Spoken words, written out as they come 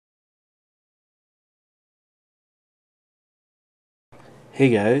Hey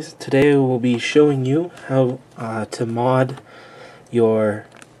guys, today we'll be showing you how to mod your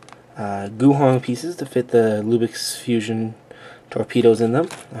GuHong pieces to fit the Lubix Fusion torpedoes in them.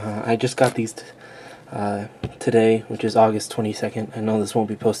 I just got these today, which is August 22nd. I know this won't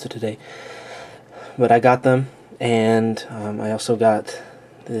be posted today, but I got them, and I also got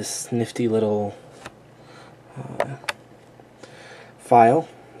this nifty little file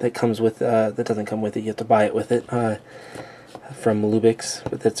that comes with, that doesn't come with it, you have to buy it with it. From Lubix,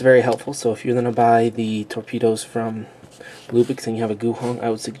 but that's very helpful. So if you're going to buy the torpedoes from Lubix and you have a GuHong, I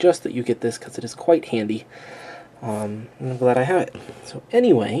would suggest that you get this because it is quite handy. And I'm glad I have it. So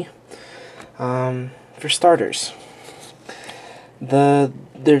anyway, for starters, there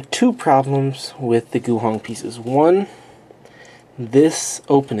are two problems with the GuHong pieces. One, this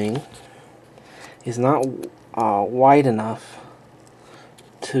opening is not wide enough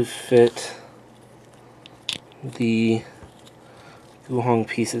to fit the GuHong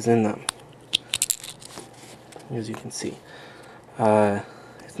pieces in them, as you can see.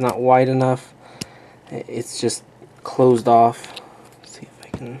 It's not wide enough. It's just closed off. Let's see if I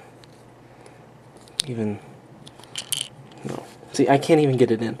can even... No. See, I can't even get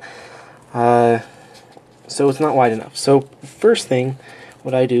it in. So it's not wide enough. So first thing,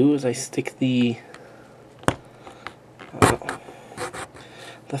 what I do is I stick the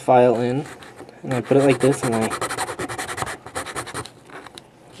file in, and I put it like this, and I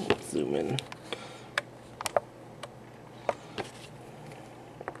zoom in.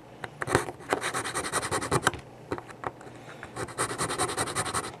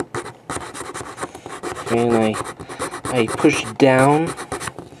 And I push down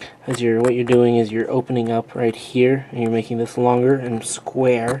as what you're doing is you're opening up right here, and you're making this longer and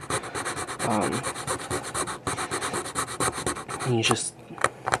square. And you just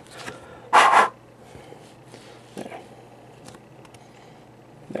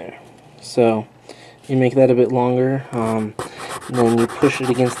there. So you make that a bit longer, and then you push it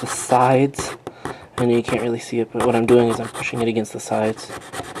against the sides. I know you can't really see it, but what I'm doing is I'm pushing it against the sides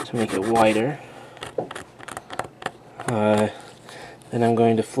to make it wider. Then I'm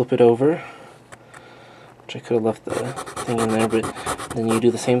going to flip it over, which I could have left the thing in there, but then you do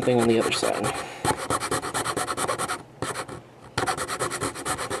the same thing on the other side.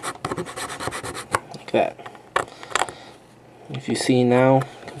 Like that. If you see now,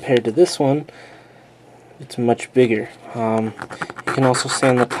 compared to this one, it's much bigger. You can also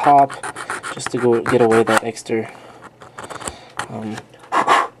sand the top just to get away that extra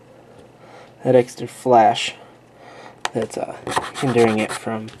flash that's hindering it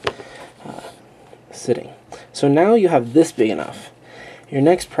from sitting. So now you have this big enough. Your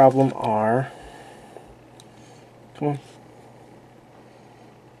next problem are, come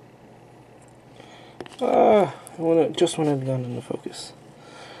on, just when I've gone into focus.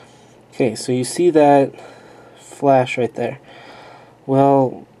 Okay, so you see that flash right there.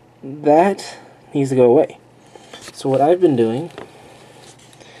 Well, that needs to go away. So what I've been doing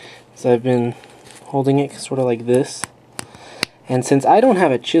is I've been holding it sort of like this, and since I don't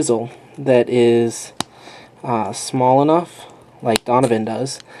have a chisel that is small enough like Donovan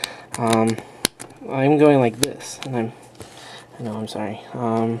does, I'm going like this, and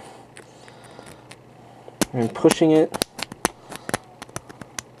I'm pushing it,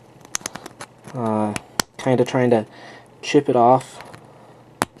 kind of trying to chip it off.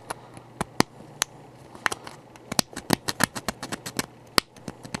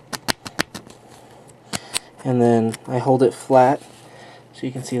 And then I hold it flat, so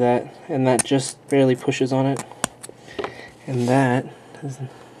you can see that, and that just barely pushes on it. And that is,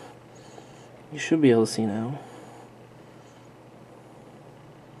 you should be able to see now,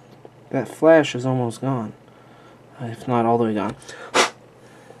 that flash is almost gone, if not all the way gone.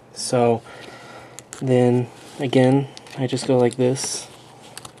 So then again, I just go like this.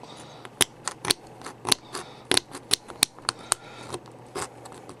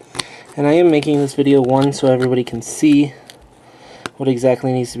 And I am making this video, one, so everybody can see what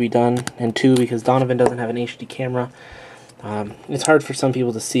exactly needs to be done, and two, because Donovan doesn't have an HD camera. It's hard for some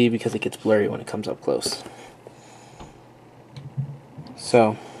people to see because it gets blurry when it comes up close.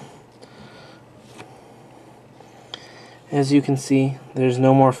 So, as you can see, there's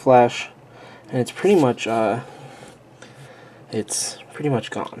no more flash, and it's pretty much gone.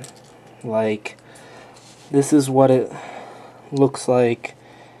 Like, this is what it looks like.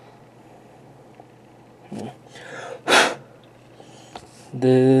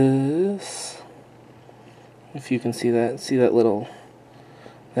 This, if you can see that little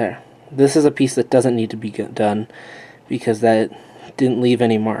there. This is a piece that doesn't need to be done because that didn't leave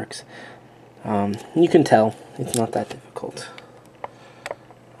any marks. You can tell it's not that difficult.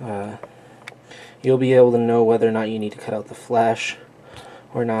 you'll be able to know whether or not you need to cut out the flash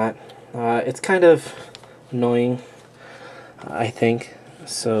or not. It's kind of annoying, I think,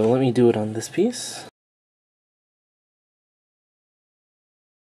 so let me do it on this piece.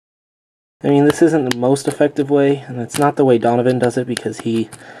 I mean, this isn't the most effective way, and it's not the way Donovan does it, because he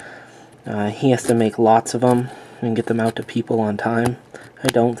has to make lots of them and get them out to people on time. I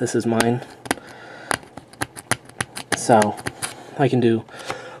don't. This is mine. So I can do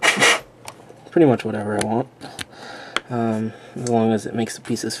pretty much whatever I want, as long as it makes the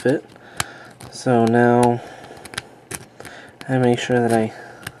pieces fit. So now I make sure that I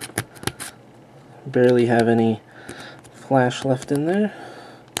barely have any flash left in there.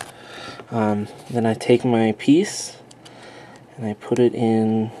 Then I take my piece and I put it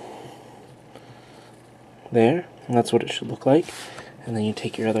in there, and that's what it should look like. And then you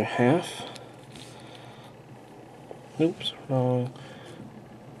take your other half. Oops, wrong.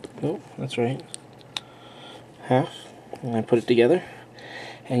 Nope, that's right. Half, and I put it together.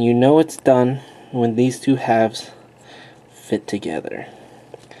 And you know it's done when these two halves fit together.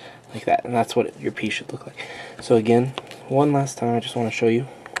 Like that, and that's what your piece should look like. So again, one last time, I just want to show you.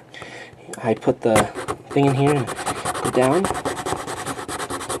 I put the thing in here and put it down.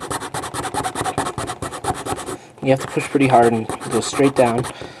 You have to push pretty hard and go straight down.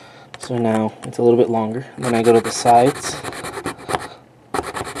 So now it's a little bit longer. And then I go to the sides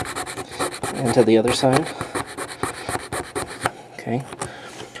and to the other side. Okay.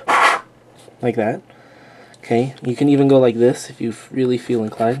 Like that. Okay. You can even go like this if you really feel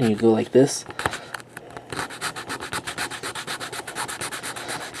inclined, and you go like this.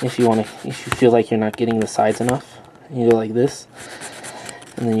 If you feel like you're not getting the sides enough, you go like this,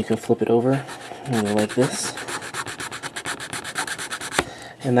 and then you can flip it over and go like this,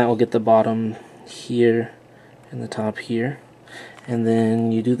 and that will get the bottom here and the top here, and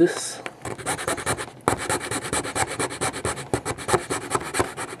then you do this.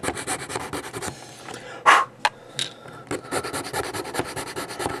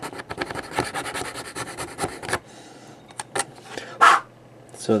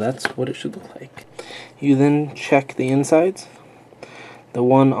 So that's what it should look like. You then check the insides. The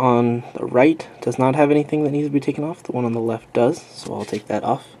one on the right does not have anything that needs to be taken off. The one on the left does, so I'll take that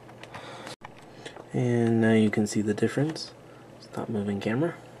off. And now you can see the difference. Stop moving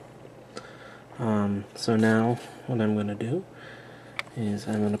camera. So now what I'm going to do is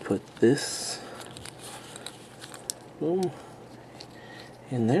I'm going to put this, boom,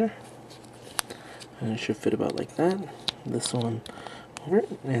 in there. And it should fit about like that. This one over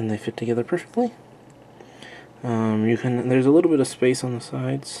it, and they fit together perfectly. There's a little bit of space on the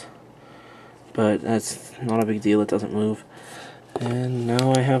sides, but that's not a big deal, it doesn't move. And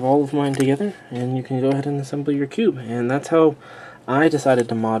now I have all of mine together, and you can go ahead and assemble your cube. And that's how I decided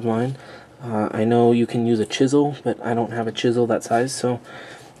to mod mine. I know you can use a chisel, but I don't have a chisel that size, so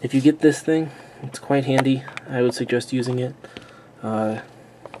if you get this thing, it's quite handy. I would suggest using it.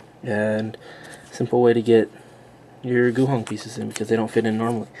 And simple way to get your GuHong pieces in, because they don't fit in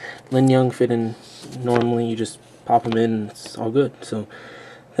normally. Lin Young fit in normally, you just pop them in and it's all good. So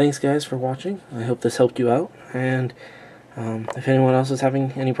thanks guys for watching. I hope this helped you out, and if anyone else is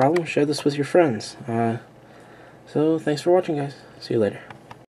having any problems, share this with your friends. So thanks for watching guys. See you later.